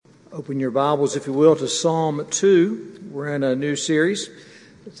Open your Bibles, if you will, to Psalm 2. We're in a new series.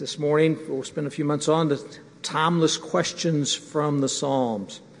 This morning, we'll spend a few months on the timeless questions from the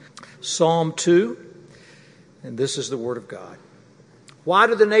Psalms. Psalm 2, and this is the Word of God. Why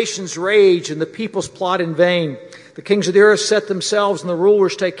do the nations rage and the peoples plot in vain? The kings of the earth set themselves, and the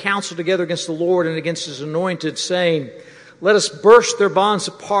rulers take counsel together against the Lord and against His anointed, saying, "Let us burst their bonds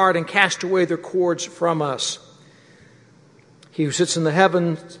apart and cast away their cords from us." He who sits in the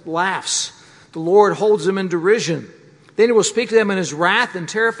heavens laughs. The Lord holds them in derision. Then He will speak to them in His wrath and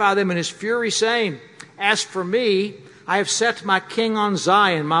terrify them in His fury, saying, "As for me, I have set my king on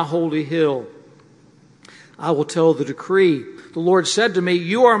Zion, my holy hill. I will tell the decree. The Lord said to me,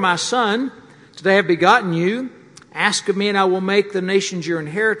 'You are my son. Today I have begotten you. Ask of me, and I will make the nations your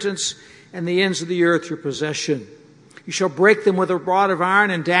inheritance and the ends of the earth your possession. You shall break them with a rod of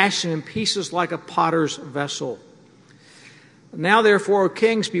iron and dash them in pieces like a potter's vessel.' Now therefore, O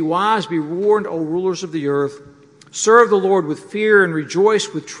kings, be wise, be warned, O rulers of the earth. Serve the Lord with fear and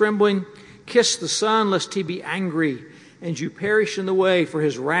rejoice with trembling. Kiss the Son, lest He be angry, and you perish in the way, for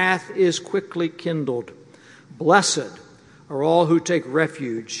His wrath is quickly kindled. Blessed are all who take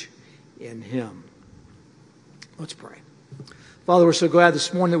refuge in Him." Let's pray. Father, we're so glad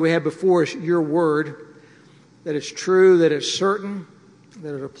this morning that we have before us your word, that it's true, that it's certain,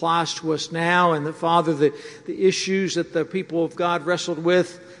 that it applies to us now, and that, Father, the issues that the people of God wrestled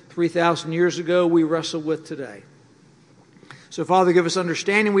with 3,000 years ago, we wrestle with today. So, Father, give us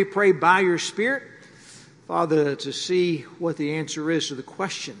understanding, we pray, by your Spirit, Father, to see what the answer is to the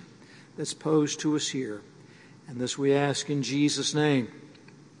question that's posed to us here. And this we ask in Jesus' name.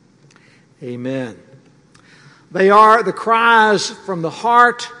 Amen. They are the cries from the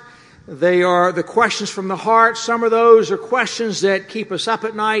heart. They are the questions from the heart. Some of those are questions that keep us up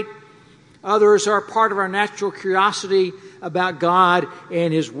at night. Others are part of our natural curiosity about God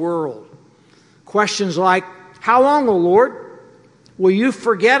and His world. Questions like, "How long, O Lord, will you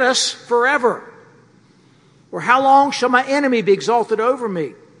forget us forever? Or how long shall my enemy be exalted over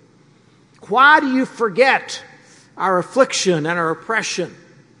me? Why do you forget our affliction and our oppression?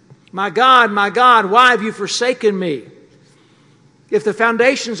 My God, why have you forsaken me? If the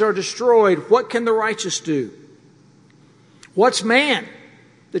foundations are destroyed, what can the righteous do? What's man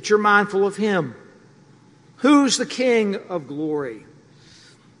that you're mindful of him? Who's the King of glory?"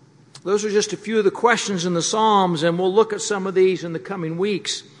 Those are just a few of the questions in the Psalms, and we'll look at some of these in the coming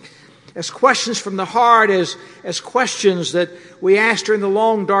weeks. As questions from the heart, as questions that we ask during the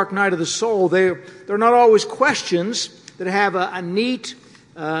long, dark night of the soul. They're not always questions that have a neat,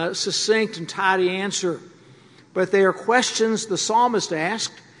 succinct, and tidy answer. But they are questions the psalmist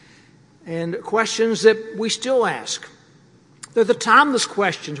asked, and questions that we still ask. They're the timeless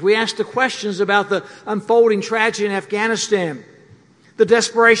questions. We ask the questions about the unfolding tragedy in Afghanistan, the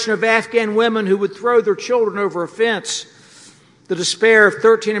desperation of Afghan women who would throw their children over a fence, the despair of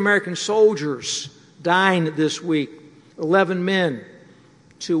 13 American soldiers dying this week, 11 men,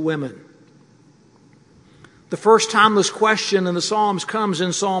 2 women. The first timeless question in the Psalms comes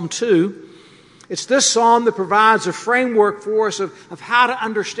in Psalm 2. It's this psalm that provides a framework for us of how to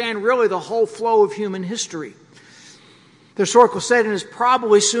understand really the whole flow of human history. The historical setting is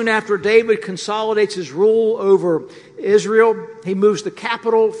probably soon after David consolidates his rule over Israel. He moves the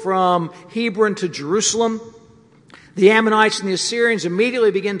capital from Hebron to Jerusalem. The Ammonites and the Assyrians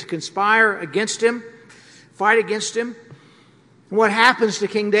immediately begin to conspire against him, fight against him. And what happens to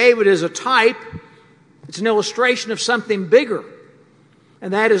King David is a type, it's an illustration of something bigger.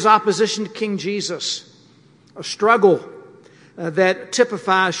 And that is opposition to King Jesus, a struggle that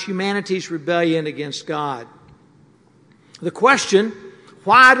typifies humanity's rebellion against God. The question,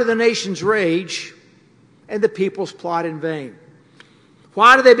 why do the nations rage and the peoples plot in vain?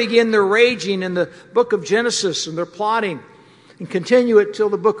 Why do they begin their raging in the book of Genesis and their plotting and continue it till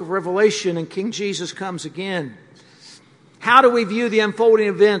the book of Revelation and King Jesus comes again? How do we view the unfolding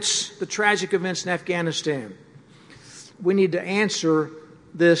events, the tragic events in Afghanistan? We need to answer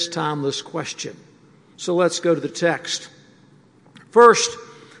this timeless question. So let's go to the text. First,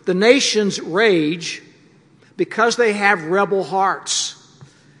 the nations rage because they have rebel hearts.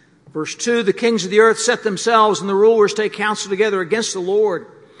 Verse 2, the kings of the earth set themselves, and the rulers take counsel together against the Lord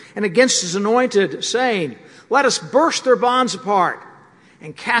and against His anointed, saying, "Let us burst their bonds apart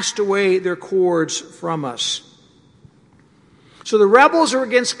and cast away their cords from us." So the rebels are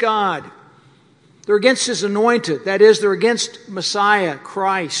against God. They're against His anointed. That is, they're against Messiah,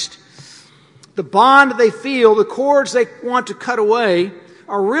 Christ. The bond they feel, the cords they want to cut away,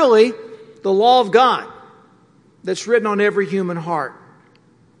 are really the law of God that's written on every human heart.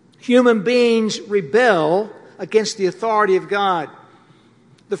 Human beings rebel against the authority of God.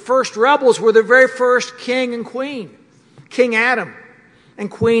 The first rebels were the very first king and queen, King Adam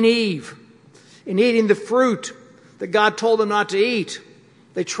and Queen Eve. In eating the fruit that God told them not to eat,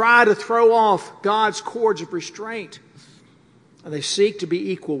 they try to throw off God's cords of restraint, and they seek to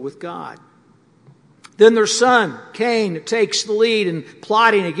be equal with God. Then their son, Cain, takes the lead in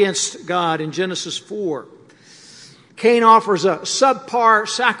plotting against God in Genesis 4. Cain offers a subpar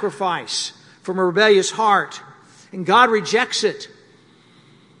sacrifice from a rebellious heart, and God rejects it.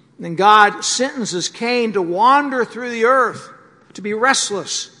 And then God sentences Cain to wander through the earth, to be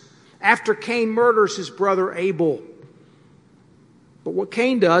restless, after Cain murders his brother Abel. But what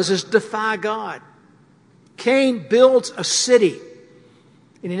Cain does is defy God. Cain builds a city,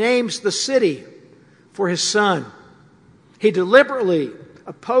 and he names the city for his son. He deliberately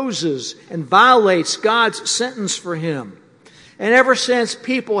opposes and violates God's sentence for him. And ever since,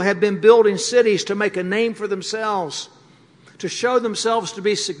 people have been building cities to make a name for themselves, to show themselves to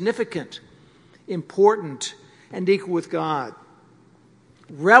be significant, important, and equal with God.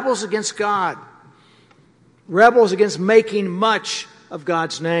 Rebels against God. Rebels against making much of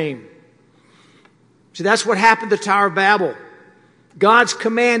God's name. See, that's what happened at the Tower of Babel. God's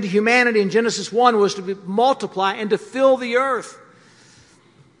command to humanity in Genesis 1 was to multiply and to fill the earth.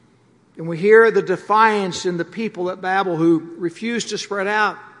 And we hear the defiance in the people at Babel who refuse to spread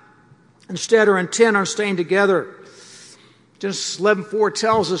out. Instead are intent on staying together. Genesis 11:4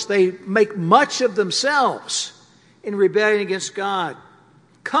 tells us they make much of themselves in rebellion against God.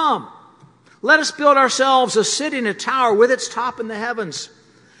 Come, let us build ourselves a city and a tower with its top in the heavens.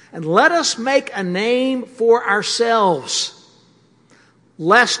 And let us make a name for ourselves,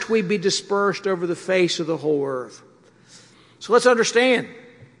 lest we be dispersed over the face of the whole earth. So let's understand,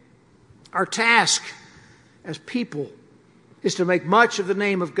 our task as people is to make much of the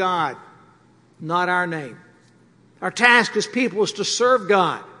name of God, not our name. Our task as people is to serve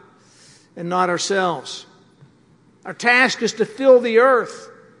God and not ourselves. Our task is to fill the earth,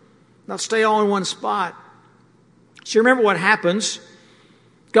 not stay all in one spot. So you remember what happens.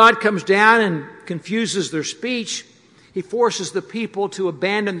 God comes down and confuses their speech. He forces the people to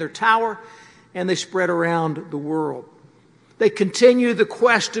abandon their tower, and they spread around the world. They continue the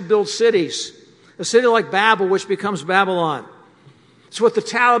quest to build cities. A city like Babel, which becomes Babylon. It's what the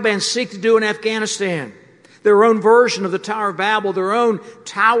Taliban seek to do in Afghanistan. Their own version of the Tower of Babel, their own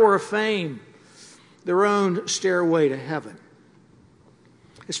Tower of Fame, their own stairway to heaven.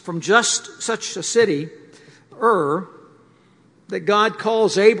 It's from just such a city, that God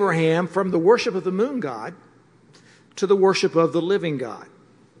calls Abraham from the worship of the moon god to the worship of the living God.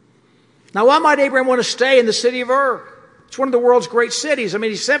 Now, why might Abraham want to stay in the city of Ur? It's one of the world's great cities. I mean,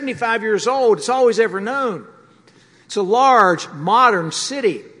 he's 75 years old. It's all he's ever known. It's a large, modern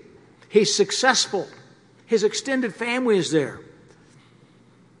city. He's successful. His extended family is there.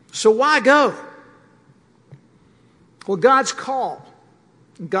 So why go? Well, God's call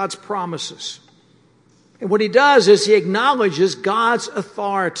and God's promises. And what he does is he acknowledges God's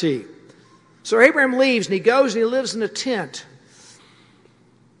authority. So Abraham leaves and he goes and he lives in a tent.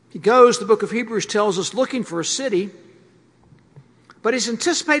 He goes, the book of Hebrews tells us, looking for a city, but he's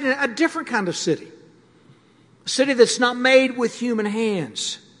anticipating a different kind of city. A city that's not made with human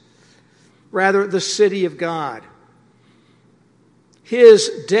hands. Rather, the city of God. His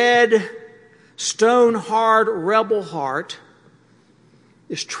dead, stone-hard rebel heart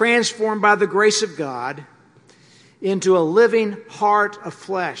is transformed by the grace of God into a living heart of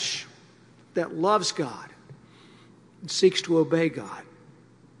flesh that loves God and seeks to obey God.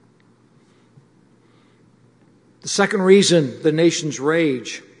 The second reason the nations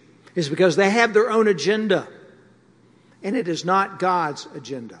rage is because they have their own agenda, and it is not God's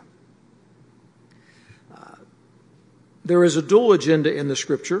agenda. There is a dual agenda in the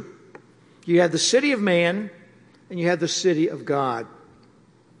Scripture. You have the city of man, and you have the city of God.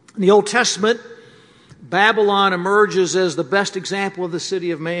 In the Old Testament, Babylon emerges as the best example of the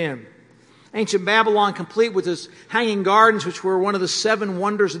city of man. Ancient Babylon, complete with its hanging gardens, which were one of the 7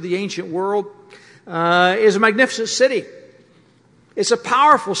 wonders of the ancient world, is a magnificent city. It's a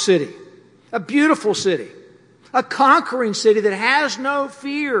powerful city, a beautiful city, a conquering city that has no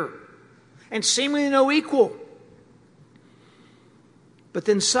fear and seemingly no equal. But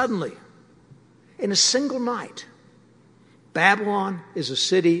then suddenly, in a single night, Babylon is a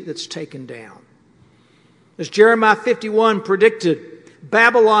city that's taken down. As Jeremiah 51 predicted,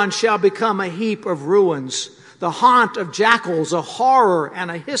 Babylon shall become a heap of ruins, the haunt of jackals, a horror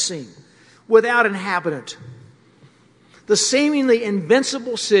and a hissing, without inhabitant. The seemingly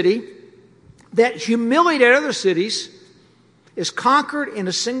invincible city that humiliated other cities is conquered in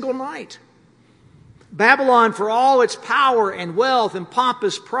a single night. Babylon, for all its power and wealth and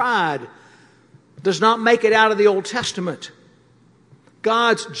pompous pride, does not make it out of the Old Testament.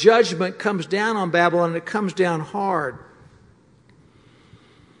 God's judgment comes down on Babylon, and it comes down hard.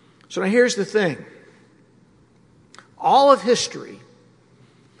 So now here's the thing. All of history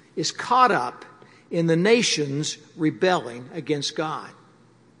is caught up in the nations rebelling against God.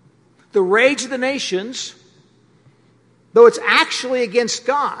 The rage of the nations, though it's actually against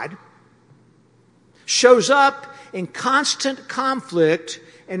God, shows up in constant conflict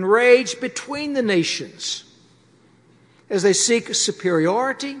and rage between the nations as they seek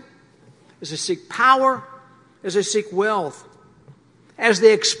superiority, as they seek power, as they seek wealth, as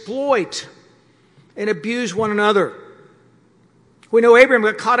they exploit and abuse one another. We know Abraham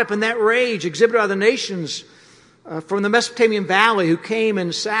got caught up in that rage exhibited by the nations from the Mesopotamian valley who came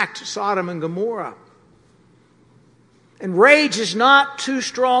and sacked Sodom and Gomorrah. And rage is not too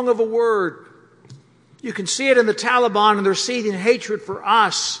strong of a word. You can see it in the Taliban and their seething hatred for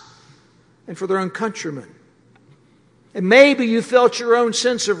us and for their own countrymen. And maybe you felt your own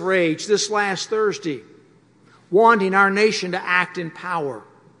sense of rage this last Thursday, wanting our nation to act in power.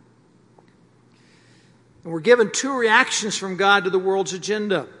 And we're given two reactions from God to the world's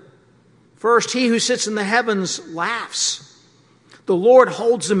agenda. First, he who sits in the heavens laughs. The Lord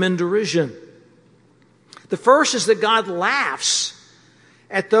holds them in derision. The first is that God laughs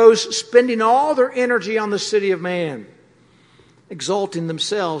at those spending all their energy on the city of man, exalting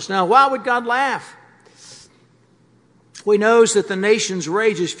themselves. Now, why would God laugh? He knows that the nation's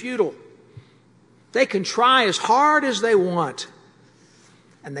rage is futile. They can try as hard as they want,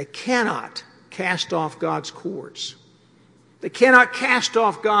 and they cannot cast off God's cords. They cannot cast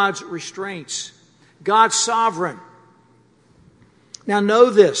off God's restraints. God's sovereign. Now know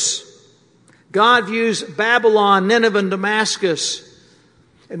this. God views Babylon, Nineveh, and Damascus,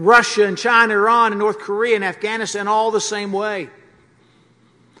 and Russia, and China, Iran, and North Korea, and Afghanistan all the same way.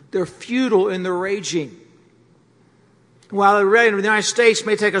 They're futile in their raging. While the rebellion of the United States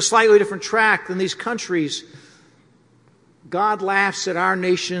may take a slightly different track than these countries, God laughs at our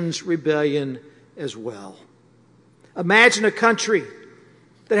nation's rebellion as well. Imagine a country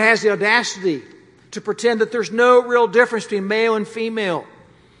that has the audacity to pretend that there's no real difference between male and female,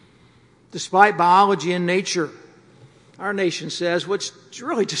 despite biology and nature. Our nation says, well, it's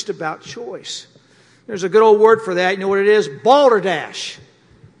really just about choice. There's a good old word for that. You know what it is? Balderdash.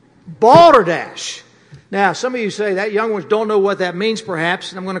 Balderdash. Now, some of you say that young ones don't know what that means,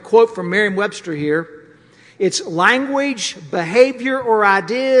 perhaps. And I'm going to quote from Merriam-Webster here. It's language, behavior, or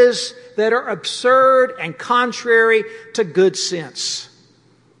ideas that are absurd and contrary to good sense.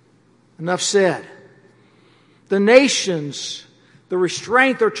 Enough said. The nations, the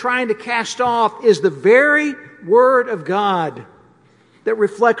restraint they're trying to cast off is the very Word of God that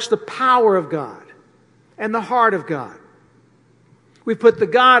reflects the power of God and the heart of God. We put the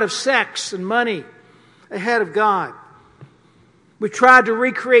God of sex and money ahead of God. We tried to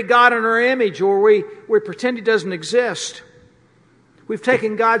recreate God in our image, or we pretend He doesn't exist. We've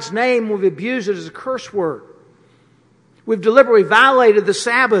taken God's name, we've abused it as a curse word. We've deliberately violated the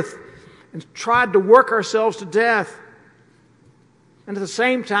Sabbath and tried to work ourselves to death. And at the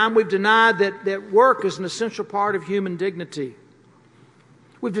same time, we've denied that work is an essential part of human dignity.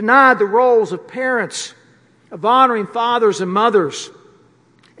 We've denied the roles of parents, of honoring fathers and mothers.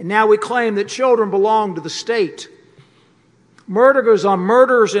 And now we claim that children belong to the state. Murder goes on,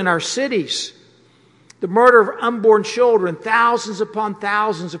 murders in our cities. The murder of unborn children, thousands upon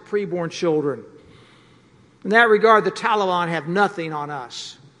thousands of preborn children. In that regard, the Taliban have nothing on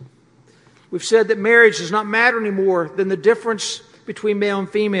us. We've said that marriage does not matter anymore than the difference between male and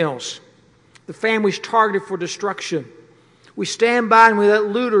females. The family's targeted for destruction. We stand by and we let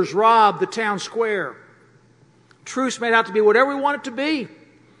looters rob the town square. Truth's made out to be whatever we want it to be.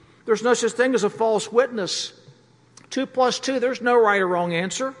 There's no such thing as a false witness. 2 plus 2, there's no right or wrong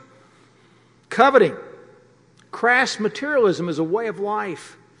answer. Coveting, crass materialism is a way of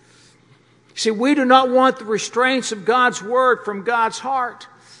life. See, we do not want the restraints of God's Word from God's heart.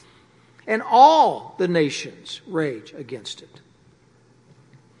 And all the nations rage against it.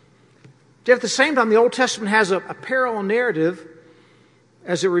 Yet at the same time, the Old Testament has a parallel narrative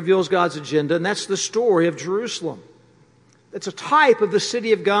as it reveals God's agenda, and that's the story of Jerusalem. It's a type of the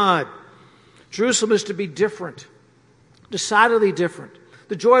city of God. Jerusalem is to be different, decidedly different.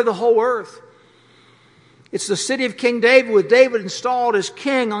 The joy of the whole earth. It's the city of King David, with David installed as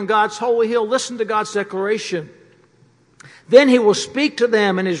king on God's holy hill. Listen to God's declaration. Then He will speak to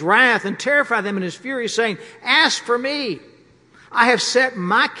them in His wrath and terrify them in His fury, saying, "Ask for me. I have set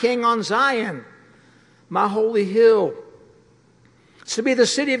my king on Zion, my holy hill." It's to be the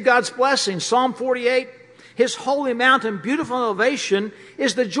city of God's blessing. Psalm 48, His holy mountain, beautiful elevation,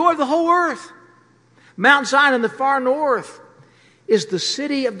 is the joy of the whole earth. Mount Zion in the far north is the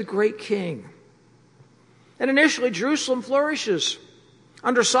city of the great king. And initially, Jerusalem flourishes.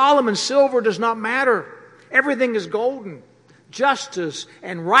 Under Solomon, silver does not matter. Everything is golden. Justice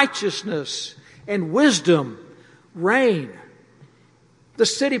and righteousness and wisdom reign. The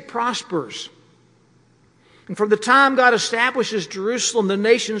city prospers. And from the time God establishes Jerusalem, the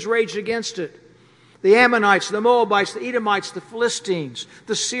nations raged against it. The Ammonites, the Moabites, the Edomites, the Philistines,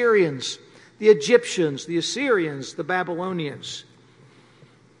 the Syrians, the Egyptians, the Assyrians, the Babylonians.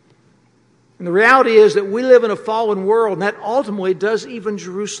 And the reality is that we live in a fallen world, and that ultimately does even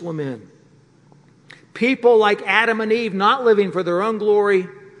Jerusalem in. People like Adam and Eve not living for their own glory,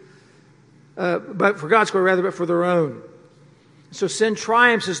 but for God's glory rather, but for their own. So sin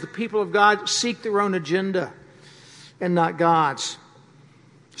triumphs as the people of God seek their own agenda and not God's.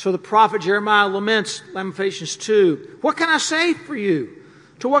 So the prophet Jeremiah laments, Lamentations 2, "What can I say for you?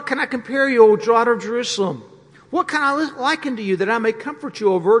 To what can I compare you, O daughter of Jerusalem? What can I liken to you that I may comfort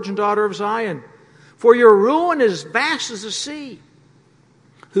you, O virgin daughter of Zion? For your ruin is vast as the sea.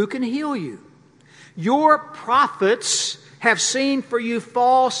 Who can heal you? Your prophets have seen for you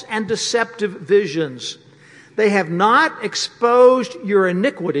false and deceptive visions. They have not exposed your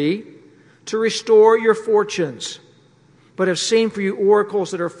iniquity to restore your fortunes, but have seen for you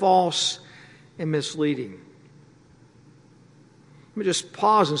oracles that are false and misleading." Let me just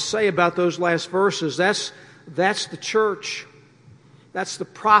pause and say about those last verses, that's the church. That's the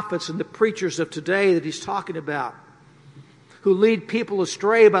prophets and the preachers of today that he's talking about, who lead people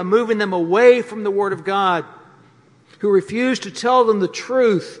astray by moving them away from the Word of God, who refuse to tell them the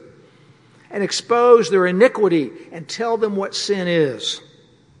truth and expose their iniquity and tell them what sin is.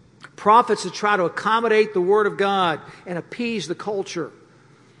 Prophets that try to accommodate the Word of God and appease the culture.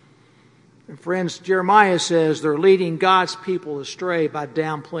 And friends, Jeremiah says they're leading God's people astray by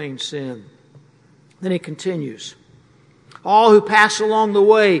downplaying sin. Then he continues, "All who pass along the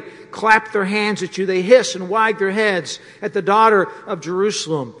way clap their hands at you. They hiss and wag their heads at the daughter of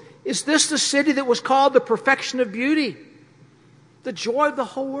Jerusalem. Is this the city that was called the perfection of beauty, the joy of the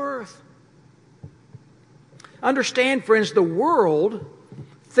whole earth?" Understand, friends, the world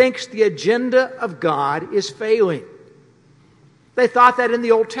thinks the agenda of God is failing. They thought that in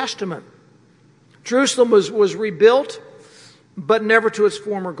the Old Testament. Jerusalem was rebuilt, but never to its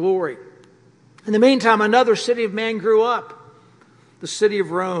former glory. In the meantime, another city of man grew up, the city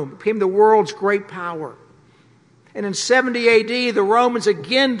of Rome. It became the world's great power. And in 70 AD, the Romans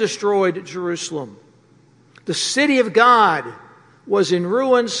again destroyed Jerusalem. The city of God was in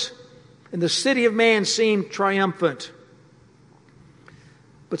ruins, and the city of man seemed triumphant.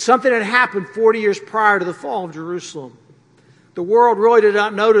 But something had happened 40 years prior to the fall of Jerusalem. The world really did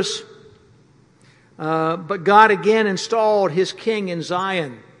not notice, but God again installed His king in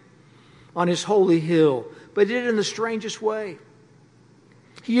Zion on His holy hill. But He did it in the strangest way.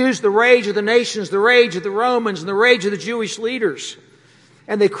 He used the rage of the nations, the rage of the Romans, and the rage of the Jewish leaders,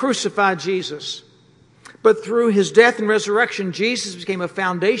 and they crucified Jesus. But through His death and resurrection, Jesus became a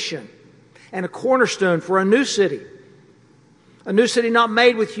foundation and a cornerstone for a new city. A new city not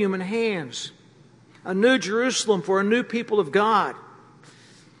made with human hands. A new Jerusalem for a new people of God.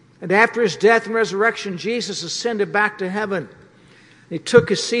 And after His death and resurrection, Jesus ascended back to heaven. He took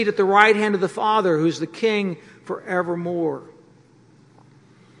His seat at the right hand of the Father, who is the King forevermore.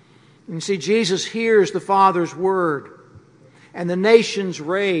 You see, Jesus hears the Father's word, and the nations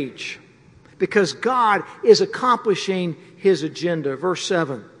rage because God is accomplishing His agenda. Verse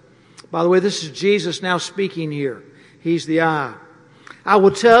 7. By the way, this is Jesus now speaking here. He's the I. "I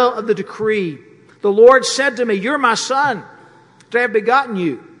will tell of the decree. The Lord said to me, 'You're my son. I have begotten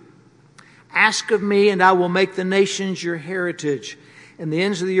you. Ask of me, and I will make the nations your heritage, and the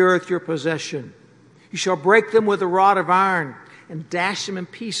ends of the earth your possession. You shall break them with a rod of iron, and dash them in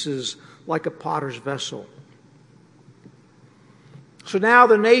pieces like a potter's vessel.'" So now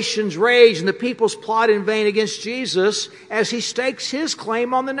the nations rage and the peoples plot in vain against Jesus as He stakes His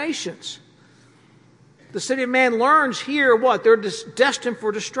claim on the nations. The city of man learns here what? They're destined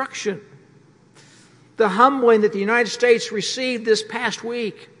for destruction. The humbling that the United States received this past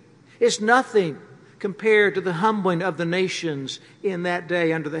week is nothing compared to the humbling of the nations in that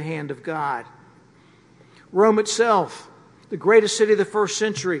day under the hand of God. Rome itself, the greatest city of the first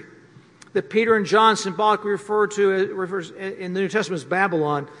century, that Peter and John symbolically refers in the New Testament as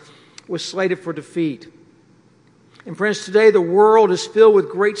Babylon, was slated for defeat. And friends, today the world is filled with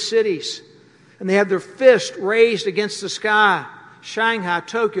great cities, and they have their fist raised against the sky. Shanghai,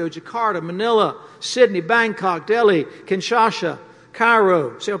 Tokyo, Jakarta, Manila, Sydney, Bangkok, Delhi, Kinshasa,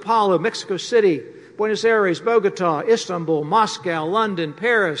 Cairo, Sao Paulo, Mexico City, Buenos Aires, Bogota, Istanbul, Moscow, London,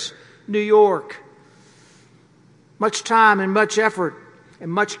 Paris, New York. Much time and much effort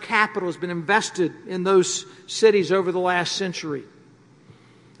and much capital has been invested in those cities over the last century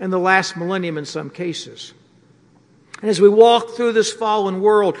and the last millennium in some cases. And as we walk through this fallen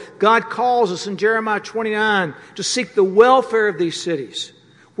world, God calls us in Jeremiah 29 to seek the welfare of these cities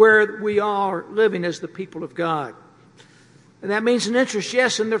where we are living as the people of God. And that means an interest,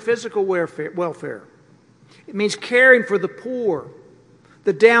 yes, in their physical welfare. It means caring for the poor,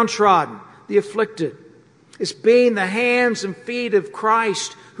 the downtrodden, the afflicted. It's being the hands and feet of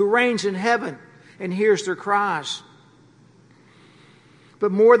Christ who reigns in heaven and hears their cries.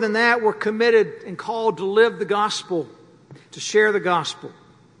 But more than that, we're committed and called to live the gospel, to share the gospel,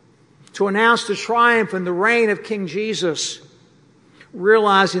 to announce the triumph and the reign of King Jesus,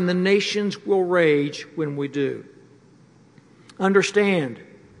 realizing the nations will rage when we do. Understand,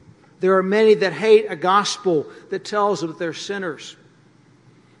 there are many that hate a gospel that tells them that they're sinners,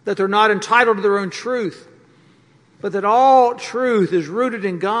 that they're not entitled to their own truth, but that all truth is rooted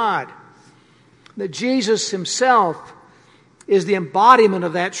in God, that Jesus himself is the embodiment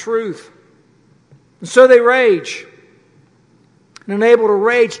of that truth. And so they rage, and unable to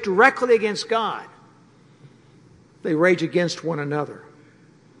rage directly against God, they rage against one another.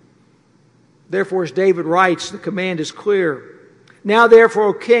 Therefore, as David writes, the command is clear. Now therefore,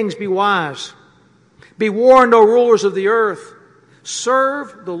 O kings, be wise. Be warned, O rulers of the earth.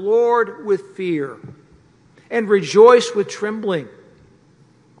 Serve the Lord with fear and rejoice with trembling.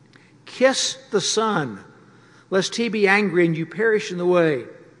 Kiss the Son, lest he be angry and you perish in the way,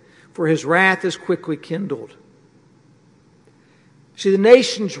 for his wrath is quickly kindled. See, the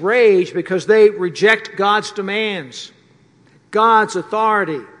nations rage because they reject God's demands, God's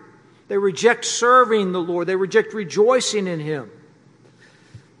authority. They reject serving the Lord. They reject rejoicing in him.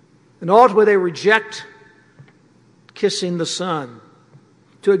 And ultimately they reject kissing the Son,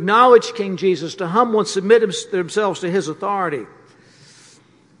 to acknowledge King Jesus, to humble and submit themselves to his authority.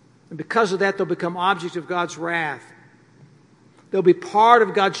 And because of that, they'll become objects of God's wrath. They'll be part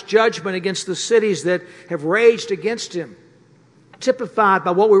of God's judgment against the cities that have raged against him, typified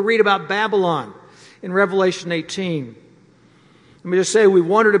by what we read about Babylon in Revelation 18. Let me just say, we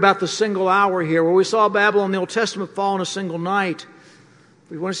wondered about the single hour here. Where we saw Babylon in the Old Testament fall in a single night.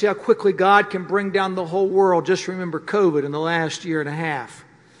 We want to see how quickly God can bring down the whole world. Just remember COVID in the last year and a half.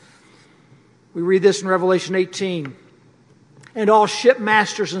 We read this in Revelation 18. And all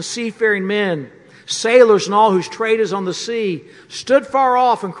shipmasters and seafaring men, sailors and all whose trade is on the sea, stood far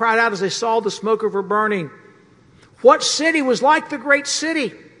off and cried out as they saw the smoke of her burning. What city was like the great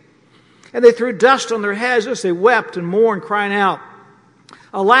city? And they threw dust on their heads as they wept and mourned, crying out,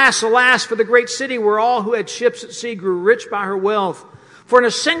 Alas, alas, for the great city where all who had ships at sea grew rich by her wealth. For in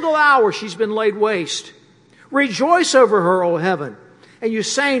a single hour she's been laid waste. Rejoice over her, O heaven, and you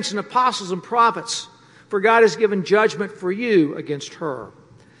saints and apostles and prophets, for God has given judgment for you against her.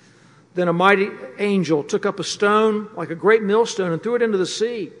 Then a mighty angel took up a stone like a great millstone and threw it into the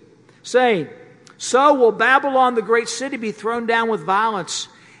sea, saying, So will Babylon the great city be thrown down with violence,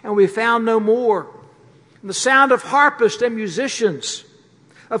 and will be found no more. And the sound of harpists and musicians,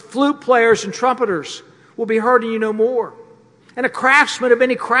 of flute players and trumpeters will be heard in you no more. And a craftsman of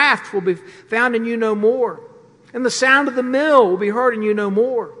any craft will be found in you no more. And the sound of the mill will be heard in you no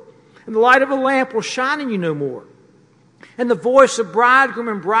more. And the light of a lamp will shine in you no more. And the voice of bridegroom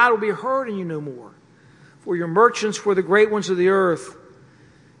and bride will be heard in you no more. For your merchants were the great ones of the earth,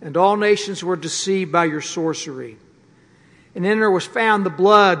 and all nations were deceived by your sorcery. And in her was found the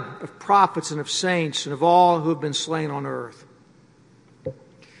blood of prophets and of saints and of all who have been slain on earth.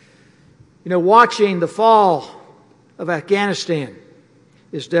 You know, watching the fall of Afghanistan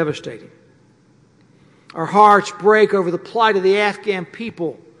is devastating. Our hearts break over the plight of the Afghan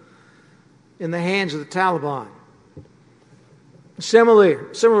people in the hands of the Taliban.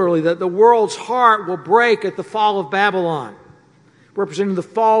 Similarly, the world's heart will break at the fall of Babylon, representing the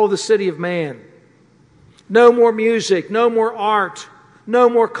fall of the city of man. No more music, no more art, no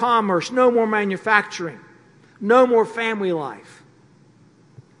more commerce, no more manufacturing, no more family life.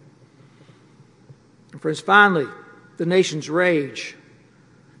 And friends, finally, the nations rage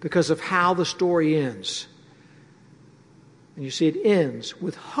because of how the story ends. And you see, it ends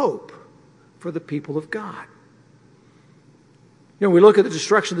with hope for the people of God. You know, we look at the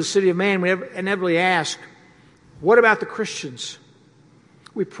destruction of the city of man, we inevitably ask, what about the Christians?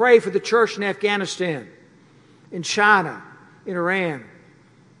 We pray for the church in Afghanistan, in China, in Iran.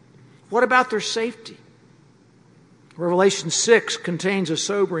 What about their safety? Revelation 6 contains a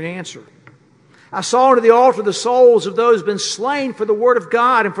sobering answer. I saw under the altar the souls of those who have been slain for the word of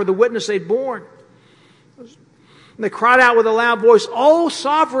God and for the witness they'd borne. And they cried out with a loud voice, O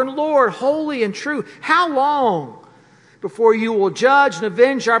sovereign Lord, holy and true, how long before you will judge and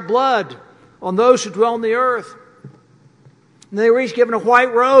avenge our blood on those who dwell on the earth? And they were each given a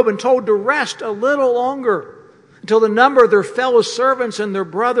white robe and told to rest a little longer until the number of their fellow servants and their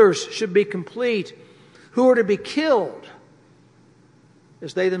brothers should be complete, who were to be killed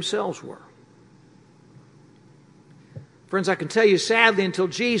as they themselves were. Friends, I can tell you sadly, until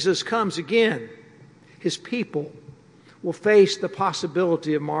Jesus comes again, His people will face the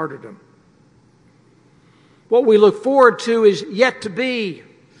possibility of martyrdom. What we look forward to is yet to be,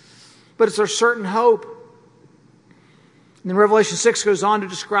 but it's our certain hope. And then Revelation 6 goes on to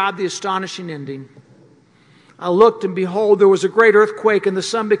describe the astonishing ending. I looked, and behold, there was a great earthquake, and the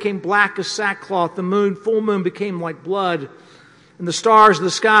sun became black as sackcloth. The full moon became like blood. And the stars of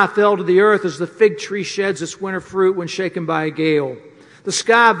the sky fell to the earth as the fig tree sheds its winter fruit when shaken by a gale. The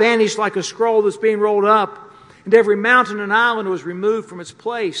sky vanished like a scroll that's being rolled up, and every mountain and island was removed from its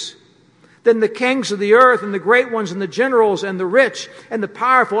place. Then the kings of the earth and the great ones and the generals and the rich and the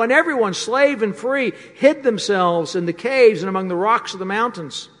powerful and everyone, slave and free, hid themselves in the caves and among the rocks of the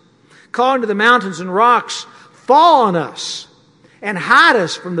mountains, calling to the mountains and rocks, fall on us and hide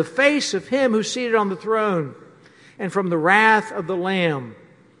us from the face of Him who's seated on the throne and from the wrath of the Lamb.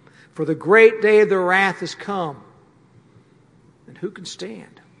 For the great day of their wrath has come. And who can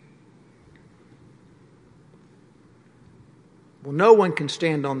stand? Well, no one can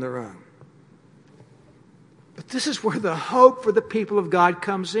stand on their own. But this is where the hope for the people of God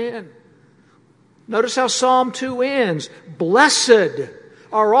comes in. Notice how Psalm 2 ends. Blessed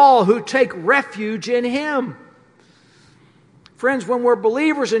are all who take refuge in Him. Friends, when we're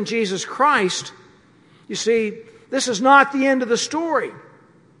believers in Jesus Christ, you see, this is not the end of the story.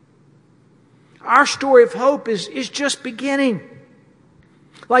 Our story of hope is just beginning.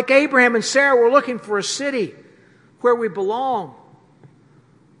 Like Abraham and Sarah, we're looking for a city where we belong.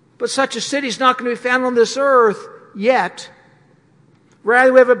 But such a city is not going to be found on this earth yet.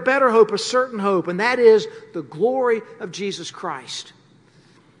 Rather, we have a better hope, a certain hope, and that is the glory of Jesus Christ.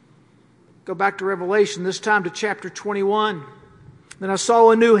 Go back to Revelation, this time to chapter 21. Then I saw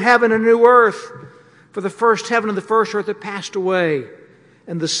a new heaven and a new earth, for the first heaven and the first earth had passed away,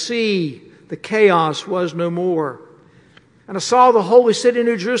 and the sea, the chaos, was no more. And I saw the holy city,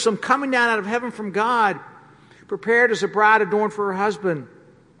 New Jerusalem, coming down out of heaven from God, prepared as a bride adorned for her husband.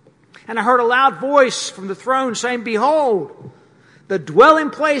 And I heard a loud voice from the throne saying, Behold, the dwelling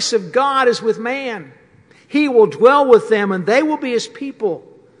place of God is with man. He will dwell with them, and they will be His people.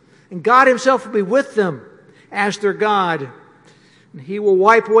 And God Himself will be with them as their God. And He will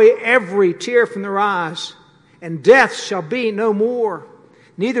wipe away every tear from their eyes, and death shall be no more.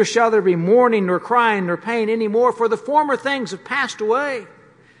 Neither shall there be mourning, nor crying, nor pain any more, for the former things have passed away.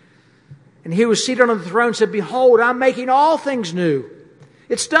 And He who was seated on the throne said, Behold, I'm making all things new.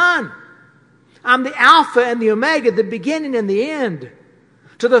 It's done. I'm the Alpha and the Omega, the beginning and the end.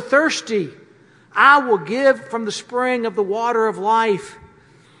 To the thirsty, I will give from the spring of the water of life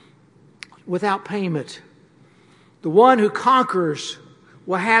without payment. The one who conquers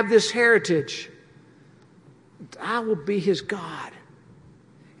will have this heritage. I will be his God,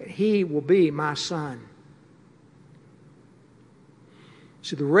 and he will be my son.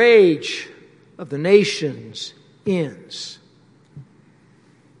 See, the rage of the nations ends,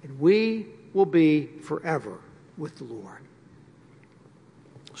 and we will be forever with the Lord.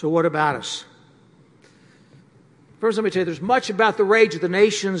 So what about us? First, let me tell you, there's much about the rage of the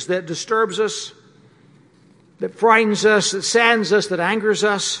nations that disturbs us, that frightens us, that saddens us, that angers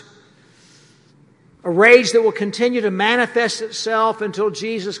us. A rage that will continue to manifest itself until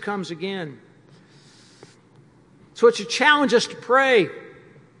Jesus comes again. So it should challenge us to pray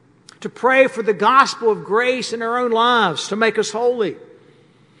for the gospel of grace in our own lives, to make us holy,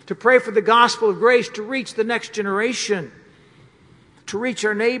 to pray for the gospel of grace to reach the next generation, to reach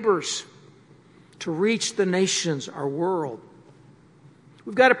our neighbors, to reach the nations, our world.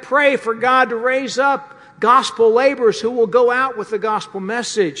 We've got to pray for God to raise up gospel laborers who will go out with the gospel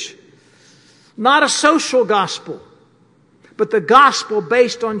message. Not a social gospel, but the gospel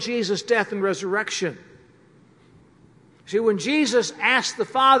based on Jesus' death and resurrection. See, when Jesus asked the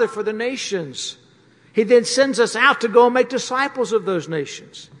Father for the nations, He then sends us out to go and make disciples of those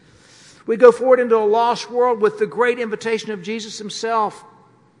nations. We go forward into a lost world with the great invitation of Jesus Himself.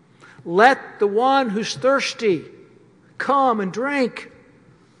 Let the one who's thirsty come and drink.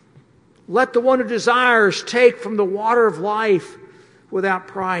 Let the one who desires take from the water of life without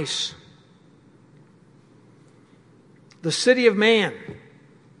price. The city of man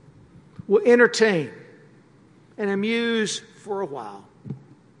will entertain and amuse for a while.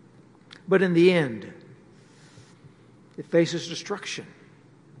 But in the end, it faces destruction.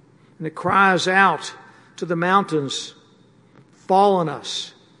 And it cries out to the mountains, fall on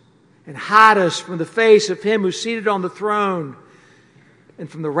us and hide us from the face of Him who's seated on the throne and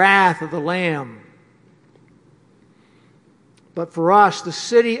from the wrath of the Lamb. But for us, the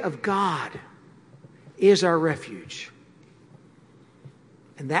city of God is our refuge.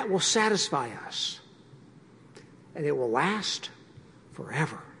 And that will satisfy us. And it will last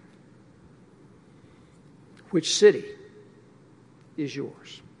forever. Which city is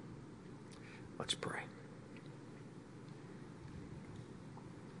yours? Let's pray.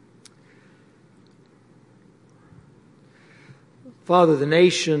 Father, the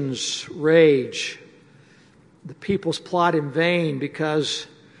nations rage. The peoples plot in vain because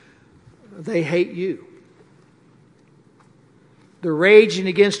they hate you. They're raging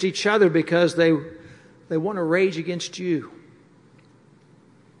against each other because they want to rage against you.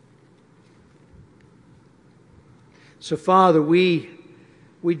 So, Father, we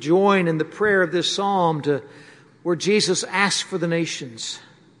join in the prayer of this psalm where Jesus asks for the nations.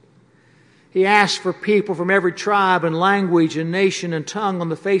 He asks for people from every tribe and language and nation and tongue on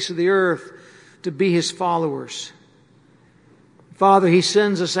the face of the earth to be His followers. Father, He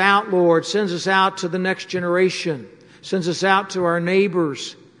sends us out, Lord, sends us out to the next generation, sends us out to our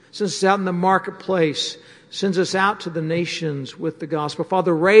neighbors, sends us out in the marketplace, sends us out to the nations with the gospel.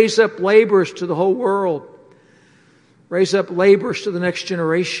 Father, raise up laborers to the whole world. Raise up laborers to the next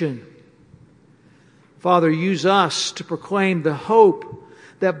generation. Father, use us to proclaim the hope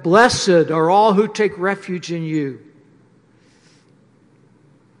that blessed are all who take refuge in you.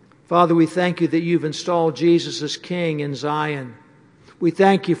 Father, we thank you that you've installed Jesus as King in Zion. We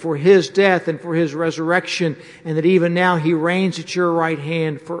thank you for His death and for His resurrection, and that even now He reigns at your right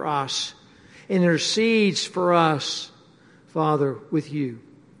hand for us and intercedes for us, Father, with you.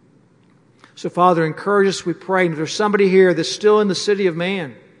 So, Father, encourage us, we pray. And if there's somebody here that's still in the city of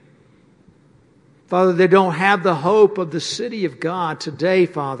man, Father, they don't have the hope of the city of God today,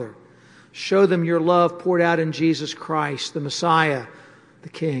 Father, show them your love poured out in Jesus Christ, the Messiah, the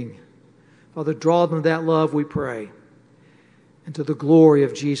King. Father, draw them to that love, we pray, and to the glory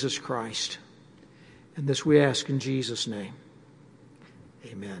of Jesus Christ. And this we ask in Jesus' name.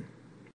 Amen.